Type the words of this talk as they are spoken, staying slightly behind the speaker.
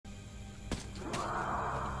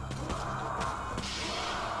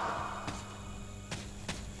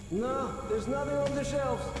No, there's nothing on the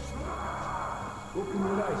shelves. Open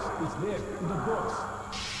your eyes. It's there, in the box.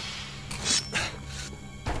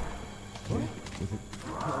 What?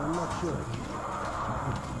 I'm not sure.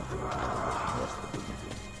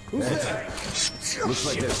 Who's there? Looks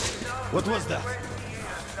like this. What was that?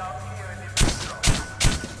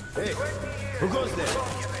 Hey, who goes there?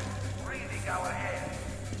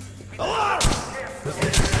 Alarm!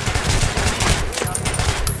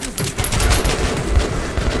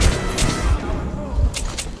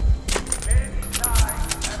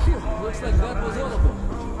 Looks like that was all of them.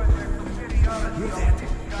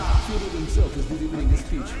 Führer himself is delivering a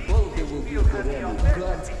speech. All of them will be at the rally,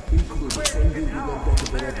 guards included, and will be then back at the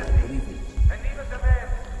red light, believe me.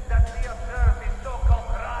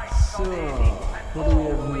 So, what do we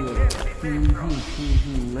have here?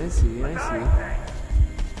 I see.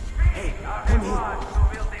 Hey, come here.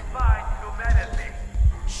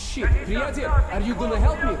 Shit, приятель, are you gonna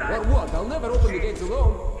help me, or what? I'll never open the gates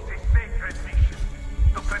alone.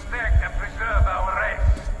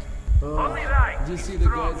 Do you see the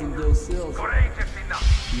guys in those cells?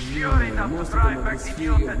 Yeah, most of them are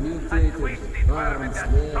disfigured, mutated, arms,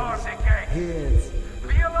 legs, heads.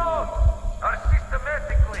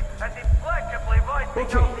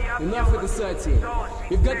 Okay, enough with the sightseeing.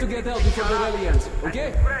 We've got to get out before the rally ends,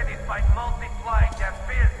 okay?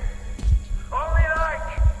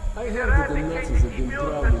 I heard that the Nazis have been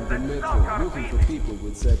prowling the metro, looking for people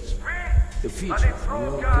with such features,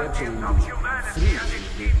 capturing these freaks,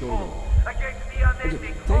 they call them. Okay,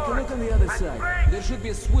 take a look on the other side. There should be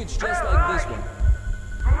a switch just like this one.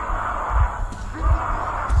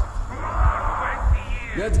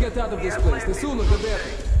 Let's get out of this place, the sooner the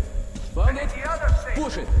better. Found it?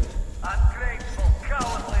 Push it!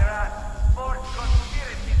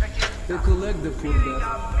 They collect the poor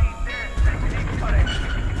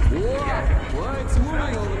bastard. Whoa! Well, it's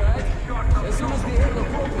moving alright. As soon as the air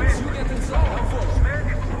opens, you get inside, I'll follow.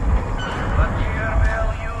 But you're well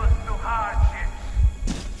used to hardship.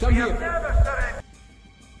 Come here.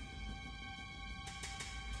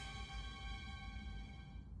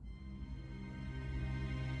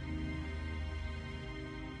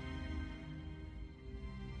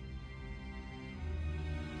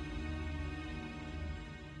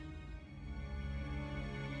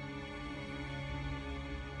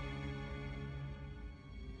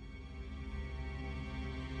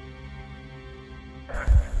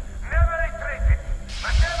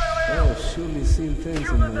 I've surely seen things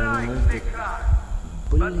in my life,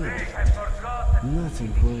 but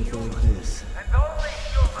nothing quite like this. And only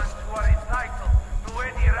humans who are entitled to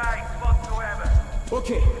any rights whatsoever.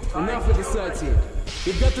 Okay, enough with the sightseeing.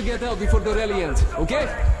 We've got to get out before the rally ends, okay?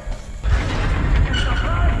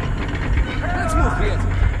 Let's move, Piet.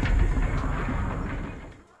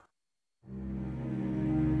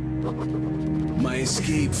 My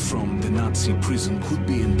escape from the Nazi prison could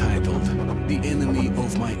be entitled "The Enemy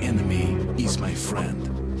of My Enemy is My Friend."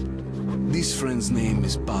 This friend's name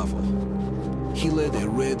is Pavel. He led a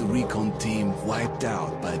red recon team wiped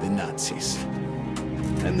out by the Nazis.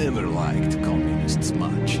 I never liked communists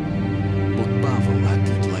much, but Pavel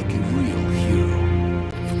acted like a real hero.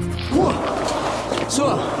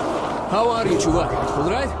 So, how are you, чувак? All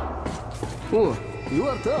right? Oh, you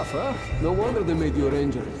are tough, huh? No wonder they made you a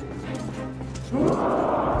ranger.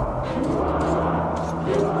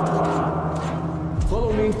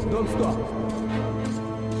 Follow me, don't stop.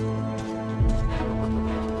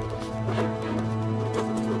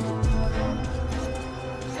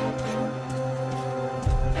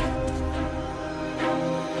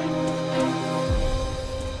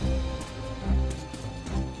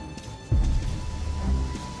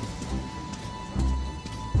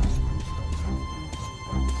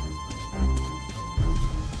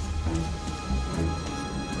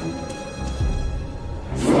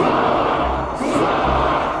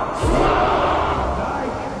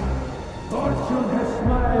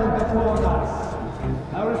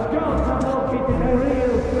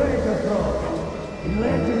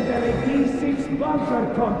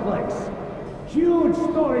 Complex. Huge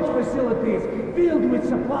storage facilities filled with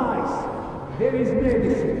supplies. There is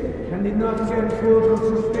medicine, and enough canned food will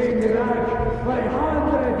sustain the Reich for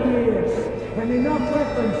 100 years, and enough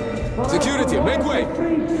weapons for Security, make way!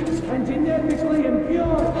 Freaks and genetically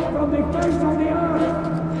impure from the face of the earth.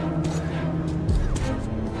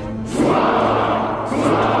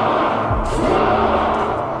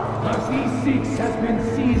 But E6 has been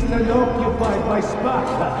seized and occupied by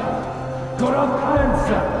Sparta. Corrupt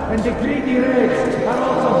Hansa and the greedy Reds are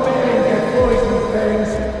also bearing their poison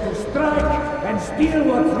fangs to strike and steal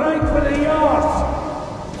what's rightfully yours.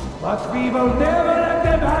 But we will never let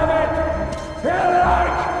them have it!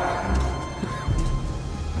 Hellreich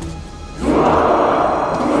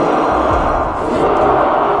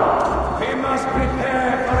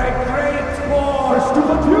to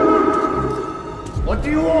computer! What do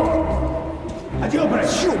you want? A jailbreak!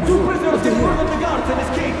 Two prisoners have murdered the guards and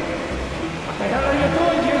escaped! What the hell are you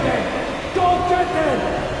doing here then? Go get them!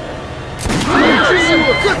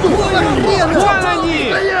 Вон они!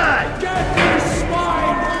 Get this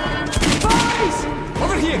spine! Guys!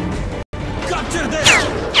 Over here! Capture them!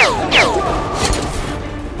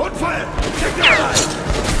 On fire! Take them alive!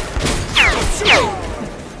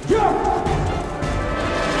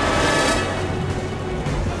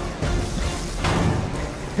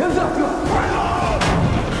 Hands up, go!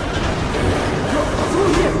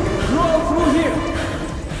 Through here! Roll through here!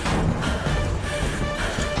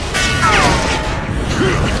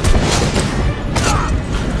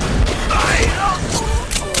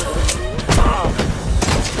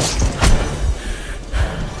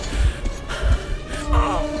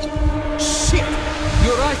 Shit!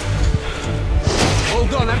 You right?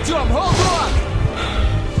 Hold on, Artyom, hold on!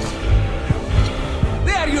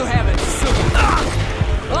 There you have it, super!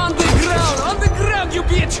 On the ground, you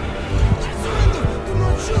bitch! Do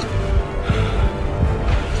not shoot!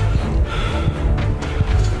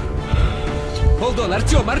 Hold on,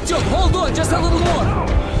 Artyom, hold on, just a little more!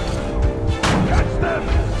 Catch them!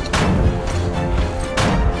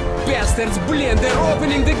 Bastards, блин, they're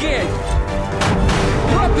opening the gate!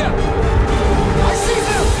 Drop them! I see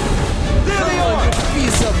them! There they Come on, are! you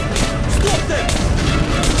piece of... Stop them!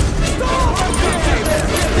 Stop! Okay, let's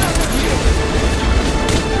get out of here!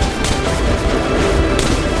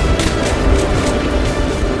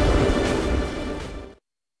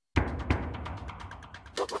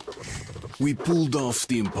 We pulled off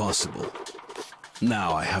the impossible.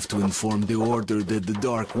 Now I have to inform the Order that the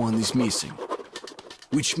Dark One is missing.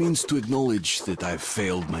 Which means to acknowledge that I've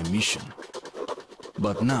failed my mission.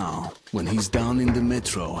 But now, when he's down in the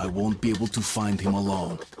metro, I won't be able to find him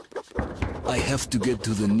alone. I have to get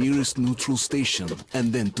to the nearest neutral station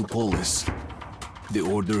and then to Polis, the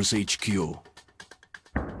Order's HQ.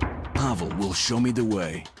 Pavel will show me the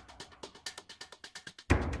way.